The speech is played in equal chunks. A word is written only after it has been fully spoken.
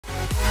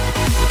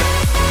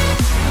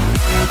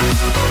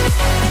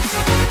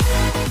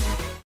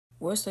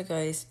What's up,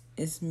 guys?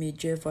 It's me,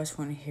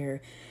 J1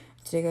 here.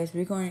 Today, guys,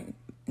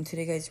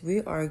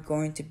 we are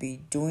going to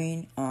be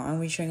doing. I'm gonna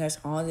be showing you guys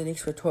all the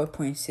leaks for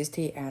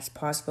 12.60 as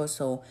possible.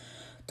 So,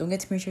 don't forget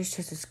to make sure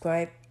to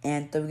subscribe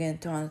and don't forget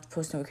to turn on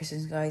post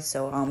notifications, guys.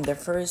 So, the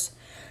first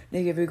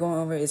leak if we're going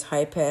over is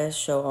Hype Pass.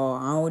 So,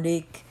 our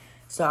leak.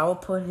 So, I will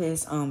put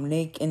his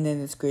link in the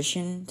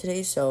description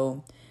today.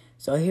 So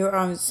here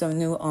are some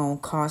new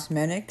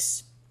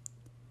cosmetics.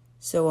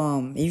 So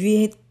if you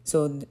hit,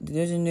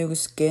 there's a new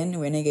skin,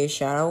 Renegade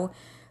Shadow,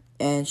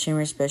 and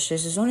Shimmer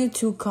Specialist. There's only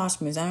 2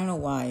 cosmetics, I don't know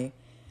why.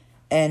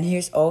 And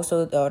here's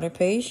also the other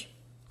page.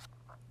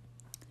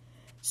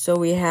 So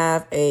we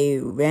have a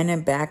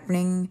random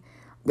backbling,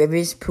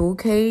 Baby's Pool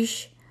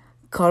Cage,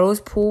 Carlos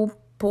Pool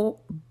Bow,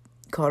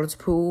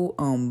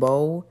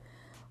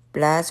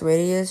 Blast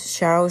Radius,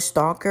 Shadow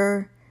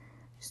Stalker,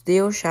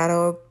 Steel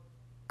Shadow,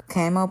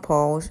 Camo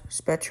Pulse,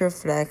 Spectral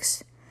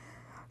Flex,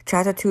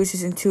 Chapter 2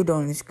 Season 2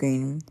 loading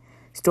screen,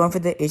 Storm for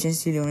the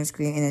Agency loading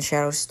screen, and the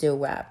Shadow Steel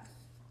Wrap.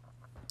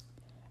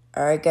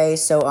 Alright,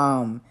 guys, so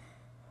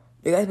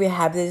you guys be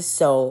happy.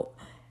 So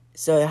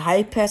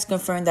Hype Pass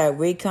confirmed that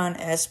Recon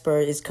Esper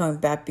is coming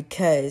back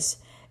because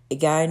it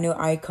got a new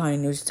icon, a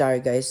new star,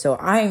 guys. So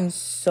I am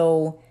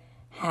so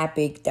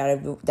happy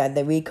that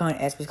the Recon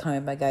Esper is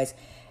coming back, guys.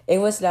 It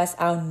was last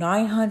out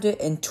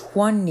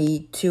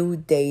 922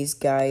 days,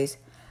 guys.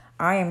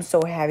 I am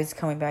so happy it's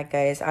coming back,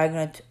 guys.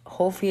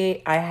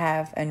 Hopefully I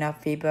have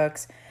enough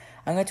V-Bucks.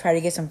 I'm gonna try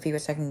to get some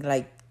V-Bucks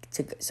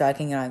so I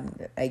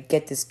can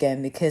get this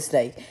game, because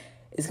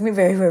it's gonna be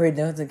very, very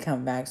difficult to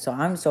come back. So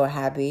I'm so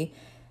happy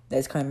that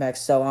it's coming back.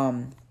 So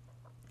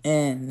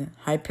and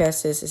Hype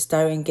Passes is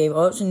starting game.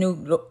 Also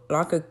new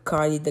locker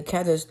card. The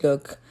characters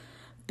look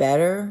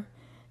better.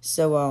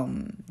 So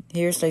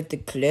here's the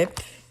clip.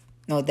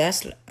 No,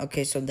 that's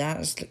okay. So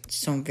that's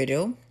some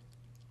video.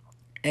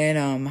 And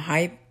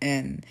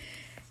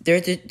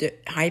there's the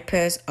Hype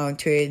Pass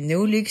to a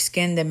new leak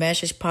skin. The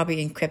mesh is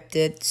probably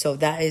encrypted, so you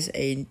guys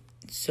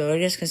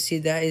can see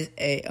that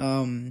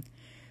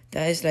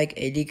is like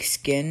a leak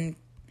skin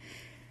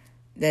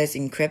that's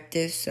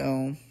encrypted.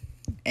 So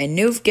a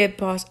new gift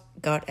box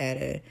got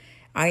added.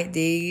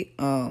 ID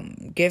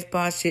gift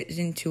box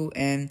season 2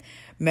 and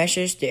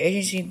message the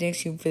agency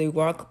thanks you for the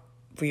work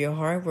for your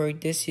hard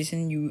work this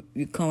season. You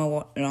come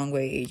a long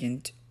way,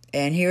 agent.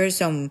 And here are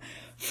some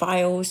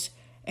files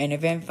and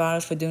event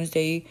files for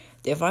Doomsday.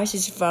 The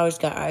devices files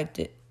got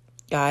added.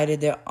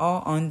 They're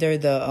all under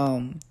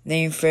the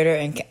name Fritter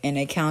and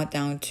a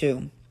countdown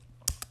too.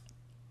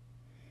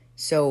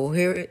 So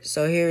here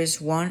is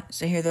one.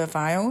 So here are the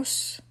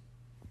files.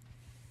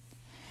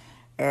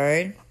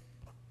 Alright.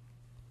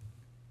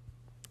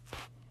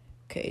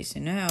 Okay, so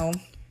now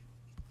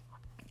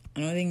I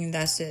don't think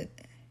that's it.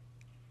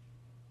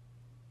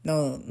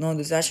 No,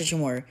 there's actually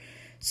more.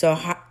 So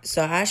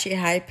actually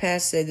Hype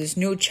Pass said there's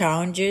new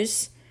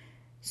challenges.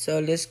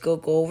 So let's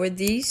go over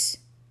these.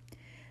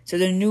 So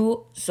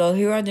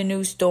here are the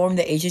new Storm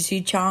the Agency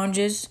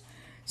challenges.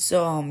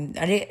 So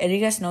I did you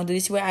guys know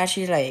these were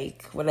actually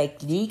leak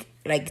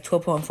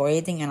 12.4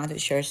 anything? I'm not too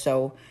sure.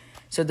 So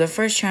the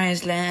first challenge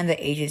is land the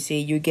agency.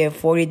 You get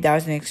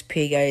 40,000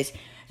 XP, guys.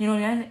 You know,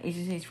 land the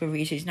agency is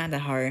pretty easy. It's not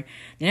that hard.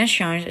 The next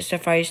challenge is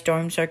Safari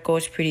Storm Circle.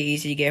 It's pretty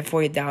easy. You get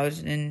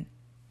 40,000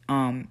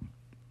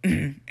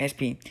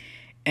 SP.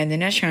 And the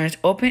next challenge is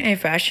open a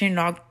fashion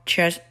lock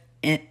chest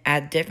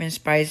at different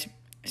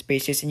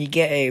spaces, and you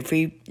get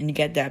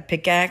that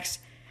pickaxe.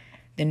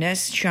 The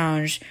next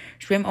challenge,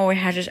 swim over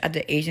hatches at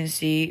the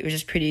agency, which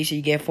is pretty easy.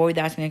 You get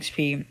 40,000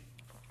 XP.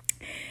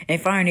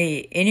 And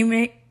finally,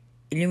 eliminate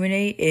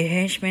a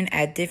henchman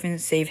at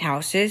different safe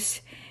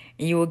houses,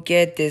 and you will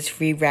get this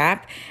free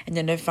wrap. And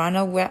then the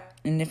final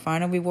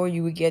reward,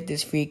 you will get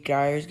this free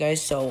gliders,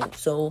 guys. So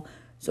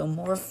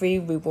more free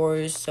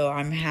rewards. So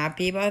I'm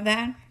happy about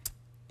that.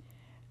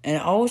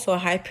 And also,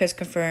 Hype Pass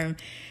confirmed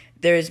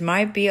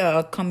might be a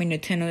upcoming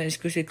Nintendo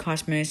exclusive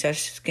cosmetic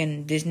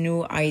skin. This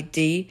new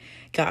ID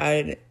got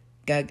added.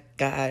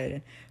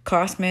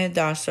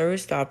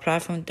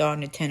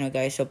 Cosmetic.service.platform.nintendo,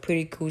 guys. So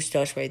pretty cool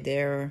stuff right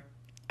there.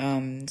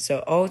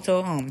 So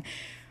also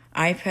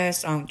Hype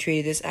Pass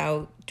tweeted this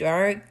out.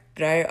 Glider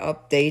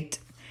update.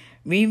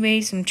 We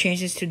made some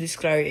changes to this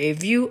glider.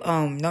 If you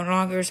no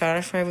longer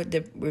satisfied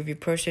with your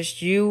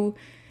purchase, you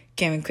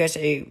can request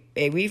a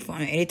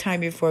refund anytime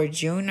before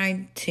June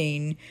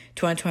 19,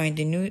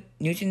 2020,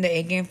 using the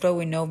in-game flow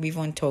with no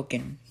refund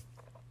token.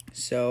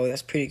 So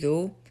that's pretty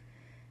cool.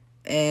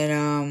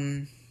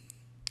 And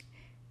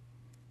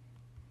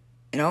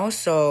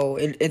also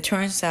it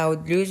turns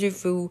out Loser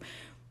Food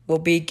will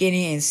be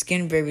getting in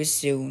skin very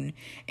soon.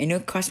 A new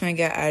cosmetic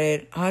got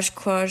added, Hush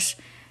Crush,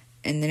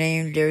 and the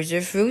name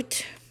Loser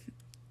Fruit.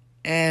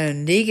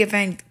 And League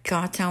event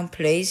countdown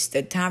place.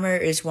 The timer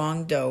is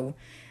wrong though.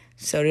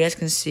 So you guys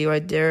can see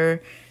right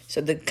there.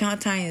 So the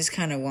countdown is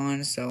kind of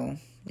long. So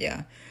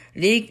yeah,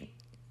 League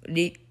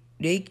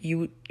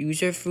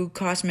user food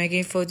cost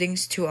making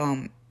foldings to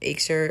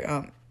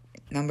Axer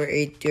number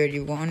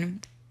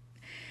 831.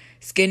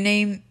 Skin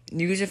name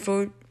user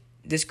food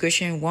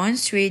Description: one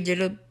sweet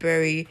little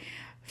berry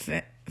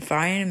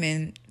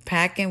vitamin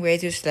pack and way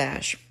to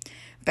slash.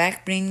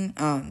 Back bling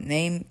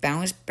name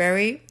bounce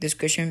berry.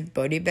 Description: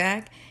 body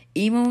bag.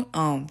 Emo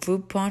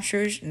fruit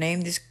punchers.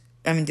 Name this.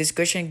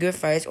 Description: good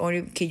fights.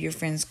 Only keep your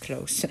friends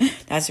close.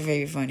 That's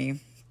very funny.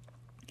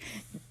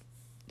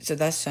 So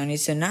that's funny.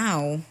 So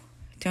now,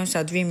 turns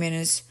out 3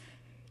 minutes.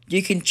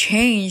 You can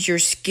change your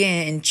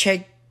skin and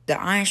check the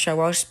iron shot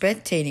while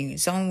spectating.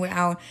 Someone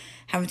without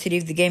having to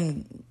leave the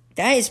game.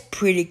 That is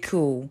pretty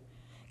cool,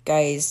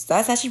 guys.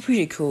 That's actually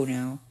pretty cool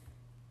now.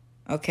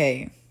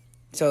 Okay,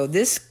 so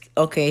this.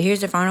 Okay,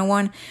 here's the final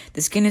one.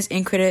 The skin is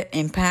included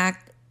in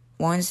pack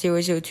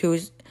 1002,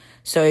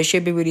 so it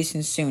should be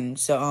releasing soon.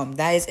 So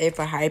that is it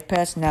for Hype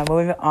Pass. Now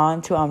moving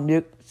on to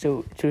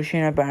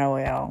Shoutout Battle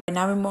Royale.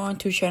 Now we're moving on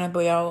to Shoutout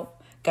Royale.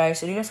 Guys,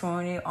 so you guys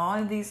wondering, all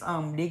of these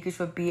leakers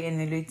will be in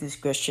the link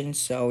description.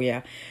 So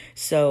yeah,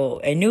 so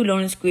a new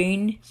loading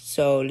screen.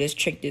 So let's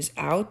check this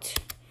out.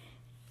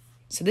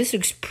 So this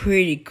looks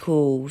pretty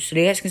cool. So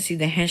you guys can see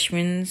the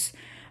henchmen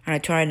are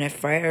trying to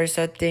fight or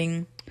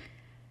something.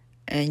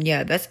 And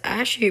yeah, that's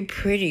actually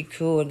pretty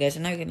cool, guys.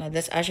 I'm not gonna lie,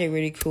 that's actually a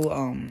really cool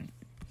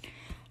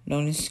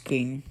loading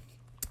screen.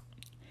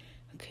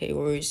 Okay,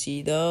 where we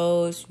see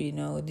those, we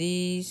know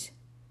these.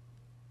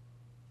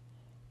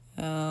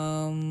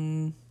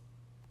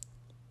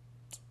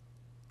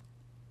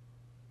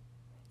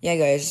 Yeah,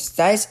 guys,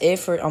 that's it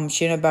for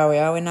Shoutout Battle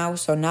Royale right now.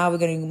 So now we're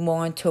gonna move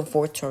on to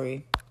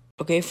Fortnite.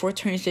 Okay,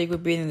 Fortnite's link will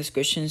be in the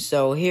description.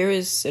 So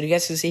so you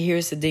guys can see,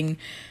 here's the thing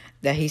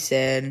that he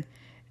said.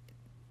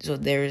 So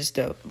there's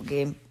the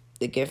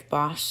gift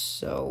box.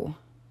 So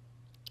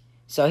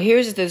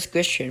here's the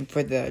description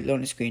for the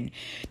loading screen.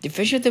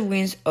 Definition of the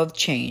winds of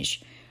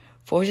change.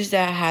 Forces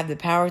that have the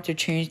power to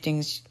change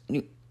things.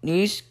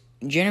 News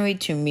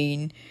generate to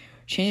mean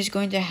change is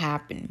going to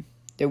happen.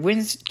 The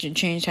winds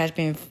change has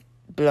been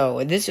blow.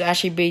 And this will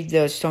actually be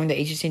the song that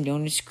you see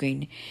on the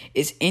screen.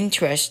 It's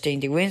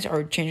interesting. The winds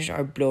or changes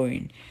are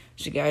blowing.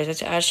 So guys,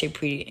 that's actually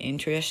pretty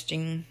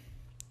interesting.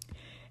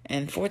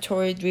 And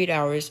Fortnite 3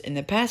 hours. In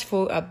the past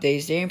 4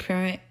 updates, they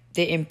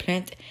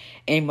implement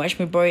a much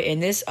more boy. In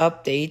this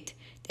update,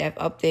 they have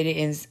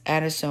updated and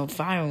added some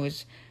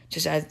files,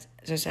 just as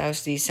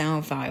the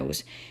sound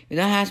files. We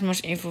don't have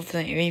much info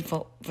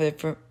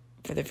for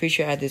the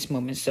future at this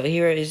moment. So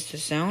here is the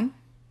sound.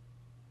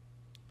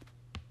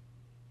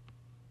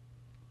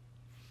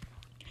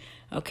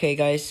 Okay,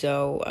 guys,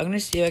 so I'm gonna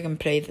see if I can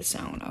play the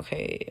sound.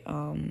 Okay,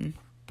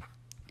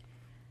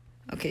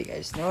 okay,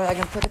 guys, you know what? I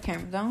can put the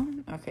camera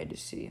down. Okay,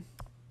 let's see.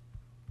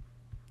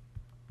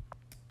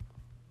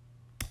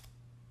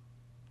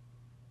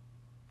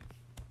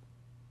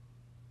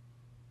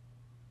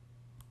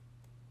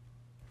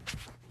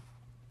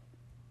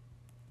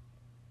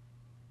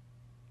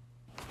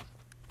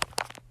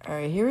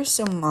 Alright, here are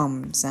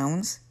some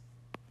sounds.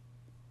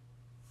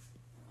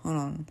 Hold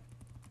on.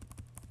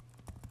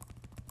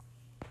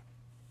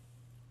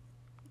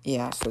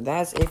 Yeah, so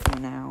that's it for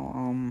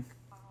now.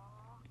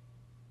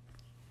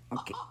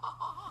 Okay.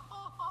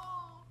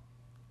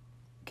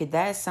 Okay,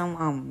 that's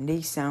some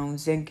leak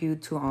sounds. Thank you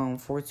to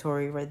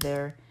Fortnite right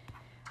there.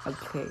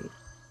 Okay.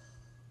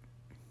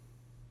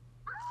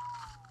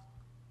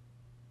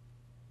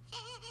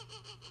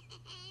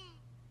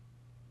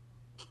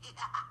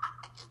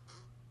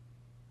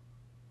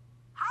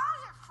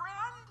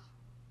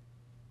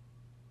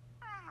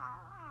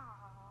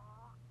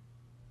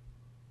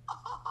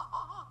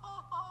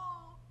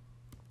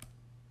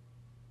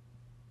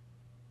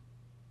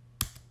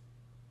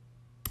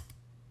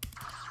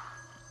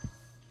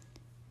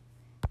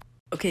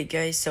 Okay,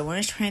 guys, so when I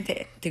was trying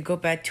to go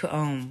back to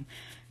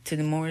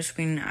the motor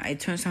screen, it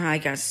turns out I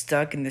got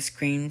stuck in the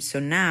screen. So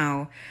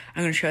now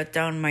I'm gonna shut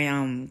down my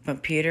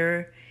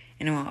computer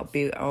and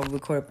I'll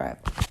record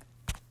back.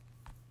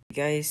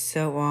 Guys,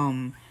 so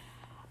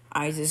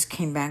I just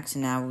came back to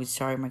now.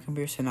 Sorry, my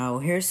computer. So now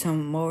here's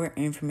some more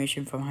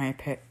information from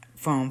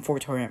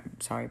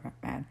Fortnite. Sorry,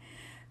 man.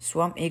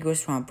 Swamp equals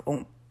swamp.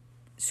 Oh,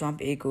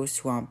 swamp equals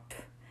swamp.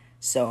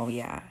 So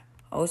yeah.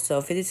 Also,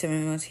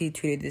 57 months he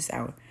tweeted this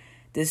out.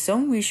 The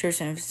some research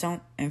and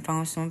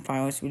found some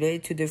files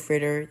related to the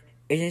Further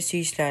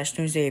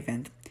agency/Tuesday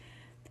event.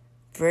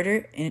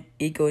 Further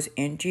equals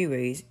energy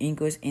rays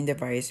equals in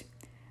device.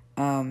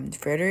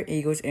 Further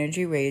equals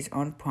energy rays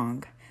on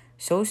Pong.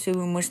 So soon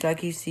we most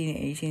likely see an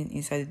agent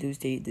inside the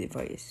Tuesday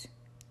device.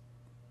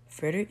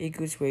 Further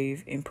equals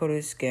wave in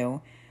total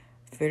scale.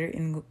 Further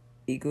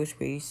equals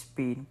wave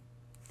speed.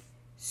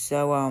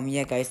 So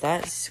yeah, guys,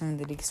 that's some of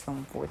the leaks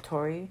from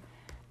Fortnite.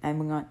 And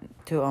we're on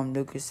to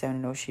Lucas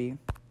Sanoshi.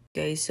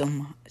 Guys,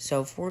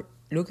 so for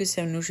Lucas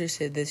Sanoshi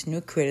said this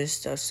new creative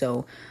stuff.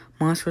 So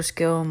monster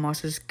skill,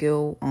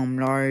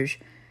 large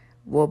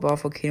robot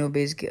volcano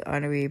base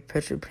gallery,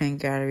 pressure plane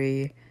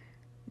gallery,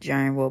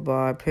 giant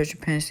robot pressure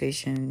plane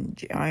station,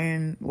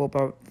 giant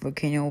robot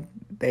volcano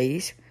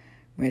base,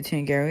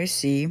 military gallery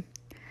C,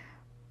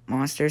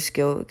 monster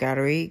skill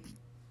gallery,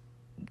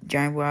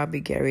 giant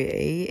robot gallery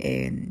A,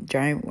 and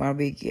giant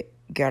robot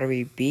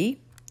gallery B.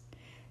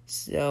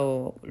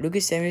 So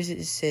Lucas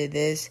Sanoshi said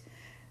this.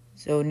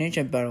 So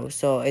Ninja Battle.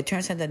 So it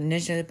turns out that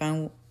Ninja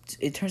Battle.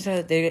 It turns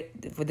out that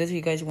for those of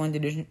you guys who want the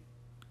Ninja,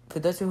 for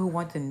those who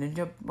want the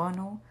Ninja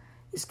Battle,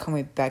 is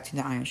coming back to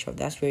the Iron Show.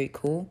 That's very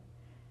cool.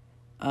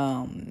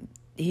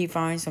 He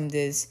finds some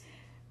this.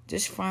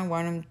 Just find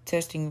random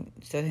testing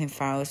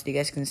files. You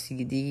guys can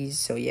see these.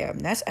 So yeah,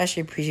 that's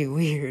actually pretty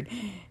weird,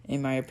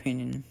 in my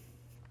opinion.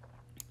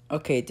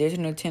 Okay, there's a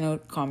Nintendo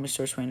comic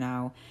source right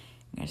now.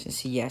 You guys can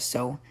see, yes.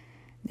 So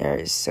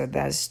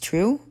that's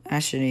true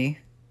actually.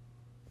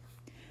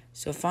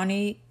 So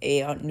funny,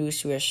 a new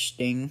Switch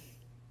thing.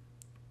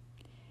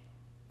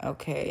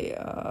 Okay,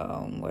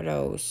 what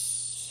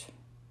else?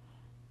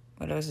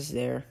 What else is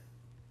there?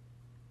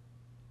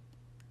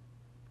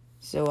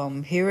 So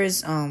here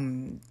is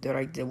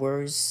the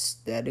words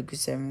that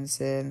Lucas 7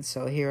 said.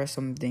 So here are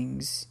some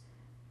things.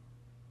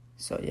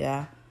 So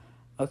yeah.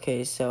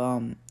 Okay,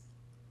 so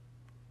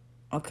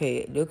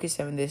okay, Lucas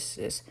 7 this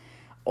is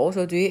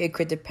also do a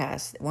credit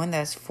pass. One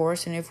that's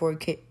 474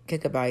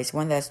 gigabytes,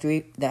 one that's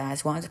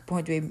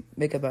 1.3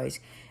 megabytes,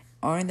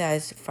 one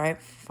that's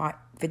 55.75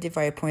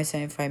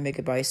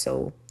 megabytes.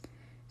 So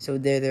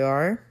there they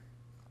are.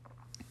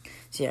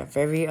 So yeah,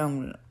 very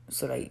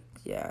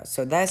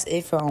so that's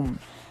it for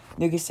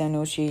Lucas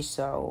Sanoshi.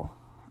 So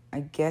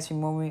I guess we're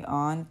moving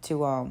on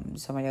to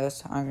somebody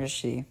else. I'm gonna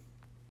see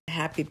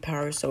Happy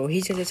Power. So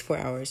he said it's 4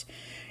 hours.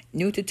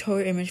 New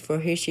tutorial image for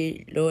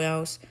Hishi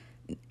loadouts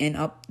and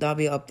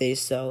W updates.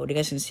 So you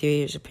guys can see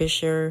here's a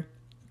picture,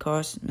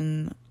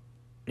 costume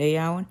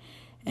layout,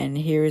 and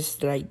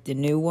here's like the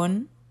new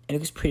one. It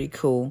looks pretty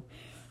cool.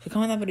 So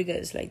comment down below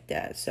guys like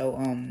that. So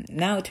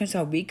now it turns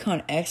out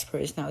Recon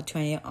Expert is now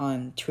trending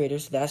on Twitter,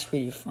 so that's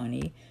really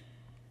funny.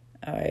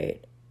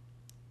 Alright.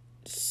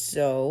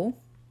 So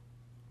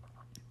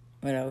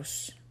what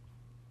else?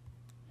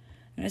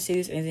 I'm gonna see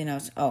if there's anything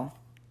else. Oh.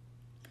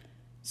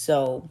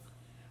 So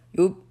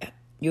you'll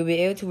be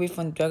able to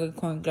refund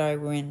DragonCorn guy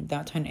when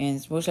downtime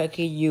ends. Most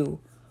likely you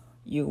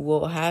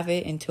will have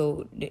it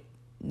until the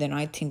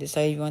 19th.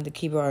 Decide if you want to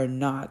keep it or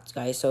not,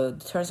 guys. So it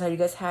turns out you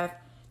guys have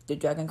the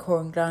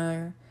DragonCorn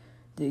guy.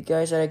 The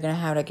guys are gonna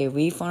have like a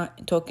refund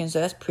token,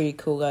 so that's pretty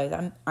cool, guys.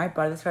 I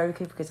bought this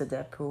certificate because of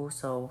Deadpool,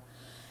 so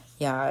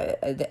yeah,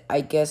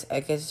 I guess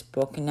it's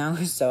broken now,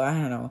 so I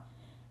don't know.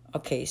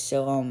 Okay,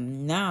 so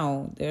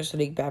now there's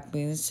League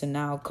Backlinks, so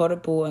now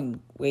Codapool and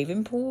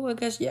Ravenpool, I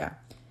guess, yeah.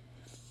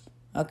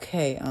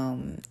 Okay,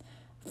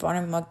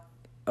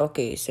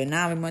 okay, so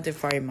now we went to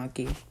Fire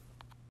Monkey.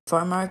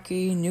 Fire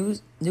Monkey new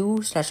 /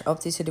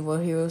 update to the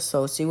World Heroes,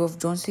 so Seawolf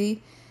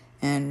Jonesy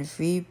and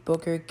Free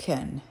Booker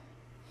Ken.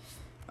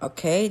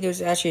 Okay,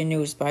 there's actually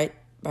news by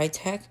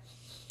Tech.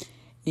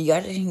 You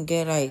guys can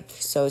get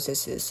so it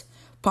says this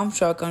Pump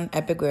Shotgun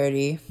Epic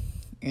Rarity,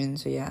 and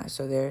so yeah,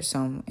 so there's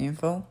some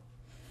info.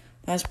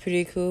 That's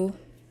pretty cool.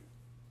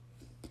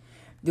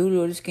 Do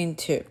load skin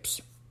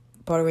tips.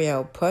 Battle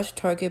Royale, push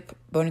target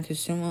button to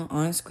zoom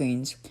on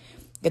screens.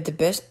 Get the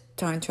best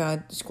time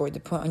trial score to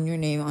put on your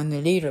name on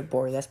the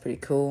leaderboard. That's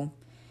pretty cool.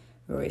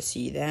 We already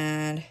see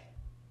that.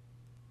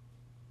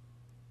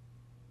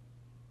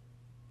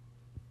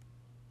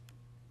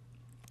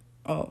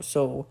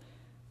 So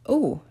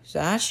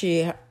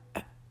actually,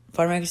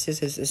 Fortnite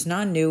says it's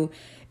not new.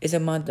 It's a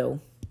mod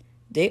though.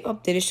 They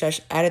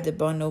updated / added the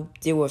bundle.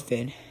 Deal with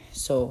it.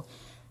 So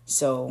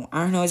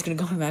I don't know if it's gonna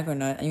come back or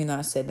not. Even though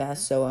I said that.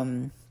 So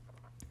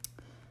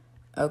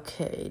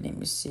okay, let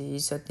me see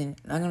something.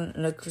 I'm gonna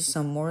look for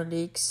some more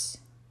leaks.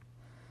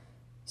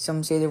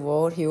 Some say the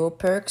World Hero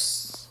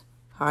perks,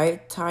 High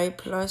Tide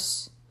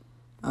Plus,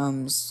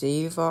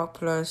 Save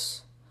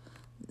Plus.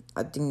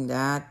 I think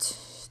that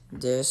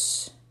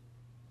this.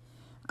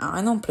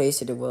 I don't play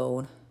City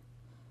World.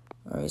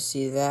 Alright,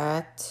 see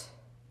that.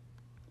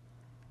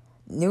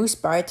 New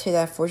Spire Tail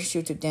that forces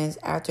you to dance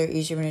after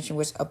each elimination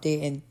was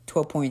updated in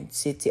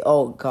 12.60.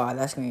 Oh god,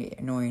 that's gonna be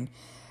annoying.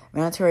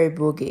 Mandatory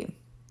Boogie.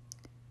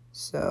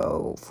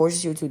 So,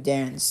 forces you to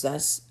dance.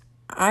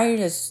 I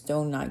just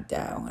don't like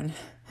that one.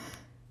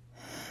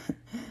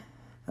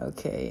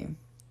 Okay.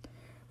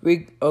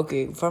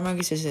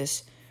 Farmaki says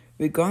this.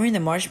 Regarding the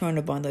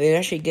Marshmallow bundle, it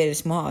actually get a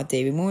small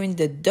update, removing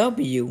the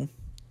W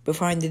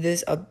before I did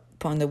this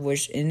upon the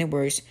wish in the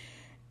works,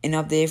 an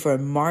update for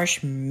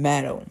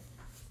Marshmallow.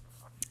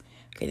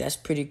 Okay, that's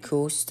pretty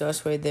cool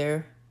stuff right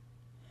there.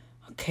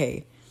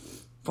 Okay.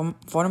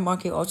 For the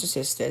market also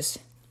says this.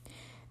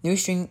 New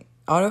string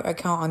auto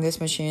account on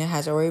this machine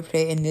has already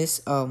played in this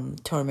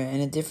tournament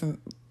in a different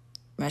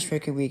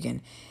matchmaking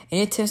weekend.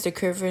 Any attempts to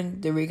curve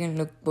the weekend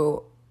look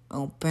will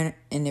open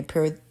and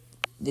appear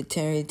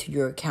determined to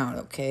your account,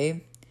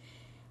 okay?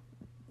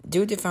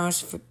 Due to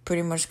files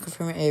pretty much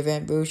confirming an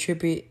event, we should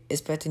be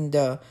expecting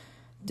the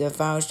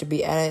files to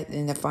be added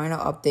in the final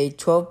update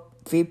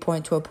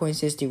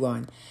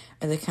 3.12.61.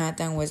 And the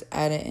countdown was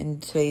added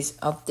in today's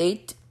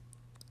update.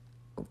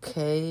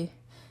 Okay.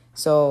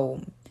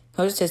 So,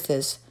 how does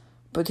this?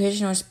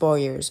 Vocational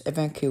spoilers,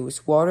 event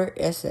queues, water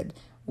acid,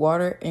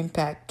 water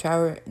impact,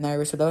 tower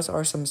neighbor. So those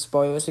are some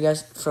spoilers. So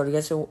for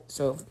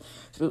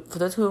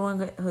those who don't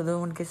want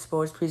to get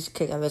spoilers, please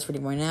click on this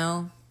video right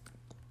now.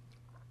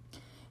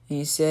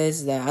 he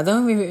says that I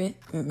don't even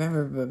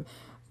remember, but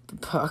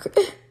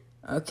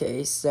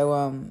okay,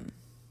 so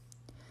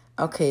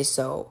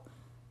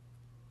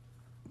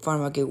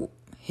farm market.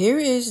 Here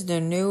is the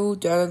new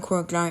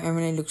DragonCorn client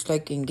everything looks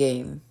like in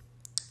game.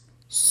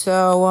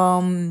 So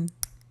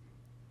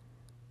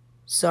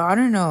I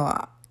don't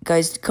know,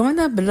 guys. Comment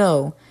down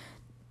below.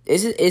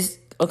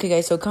 Okay,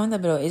 guys? So comment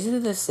down below. Is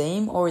it the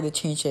same or the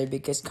change it?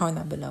 Because comment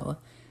down below.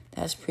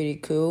 That's pretty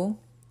cool.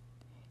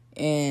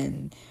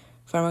 And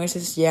Farmer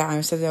says, yeah,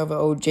 I'm stuck over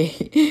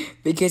OJ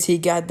because he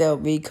got the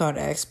Recon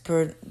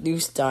expert new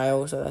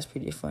style. So that's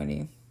pretty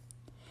funny.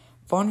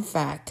 Fun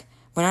fact: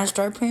 when I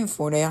started playing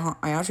Fortnite,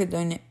 I actually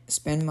didn't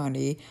spend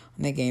money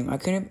on the game. I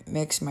couldn't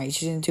mix my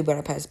season 2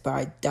 battle pass, but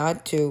I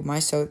thought to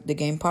myself the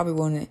game probably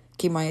won't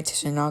keep my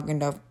attention long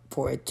enough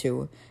for it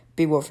to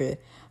be worth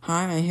it.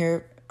 Hi, I'm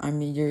here.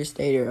 I'm years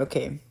later.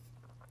 Okay.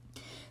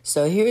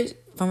 So here's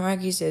from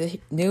Mikey said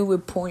new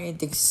reporting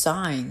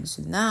signs.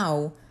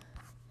 Now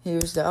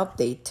here's the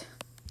update.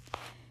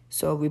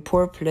 So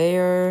report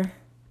player.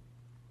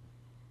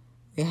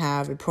 We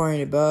have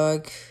reporting a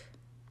bug.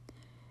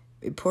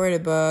 Report a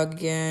bug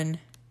again.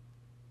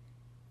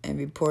 And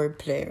report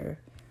player.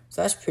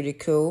 So that's pretty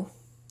cool.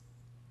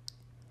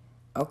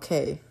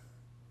 Okay.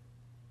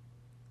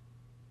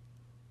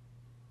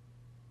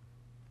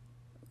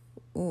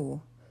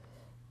 Ooh.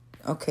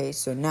 Okay,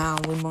 so now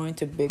we're going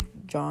to Big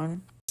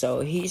John.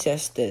 So he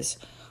says this.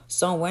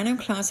 Some random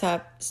clowns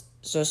have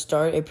just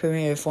started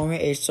appearing and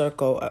forming a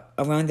circle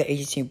around the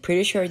agency.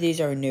 Pretty sure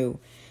these are new.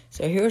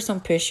 So here are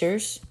some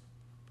pictures.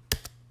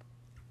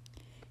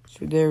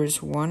 So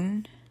there's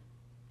one.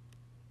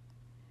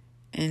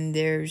 And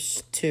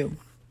there's two.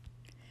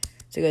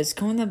 So guys,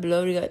 comment down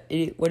below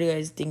what do you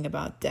guys think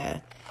about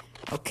that.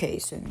 Okay,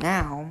 so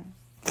now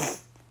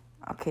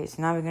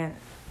we're gonna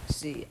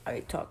see I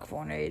talk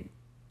Fortnite.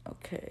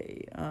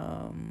 Okay,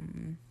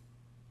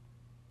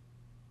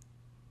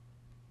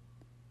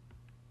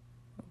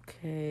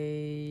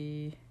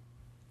 okay.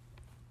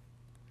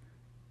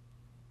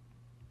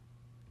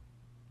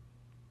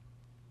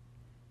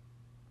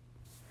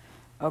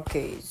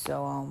 Okay,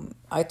 so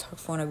I talk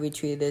Fortnite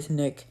retweeted this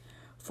Nick.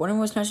 Fortnite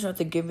was nice enough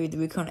to give me the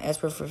Recon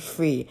expert for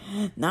free.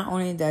 Not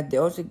only that,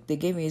 they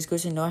gave me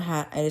exclusive no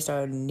hat and it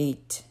started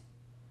neat.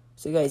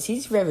 So guys,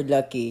 he's very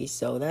lucky,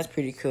 so that's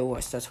pretty cool.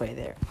 That's right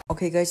there.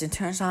 Okay guys, it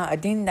turns out I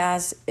think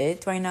that's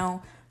it right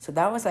now. So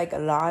that was like a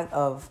lot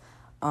of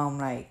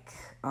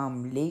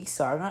leaks.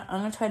 So I'm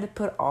gonna try to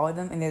put all of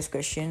them in the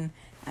description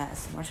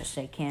as much as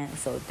I can.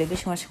 So thank you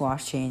so much for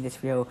watching this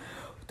video.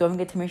 Don't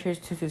forget to make sure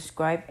to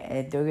subscribe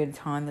and don't get the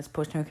time that's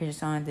post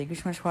notifications on. Thank you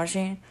so much for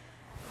watching.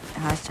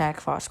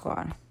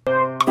 #FoxSquad.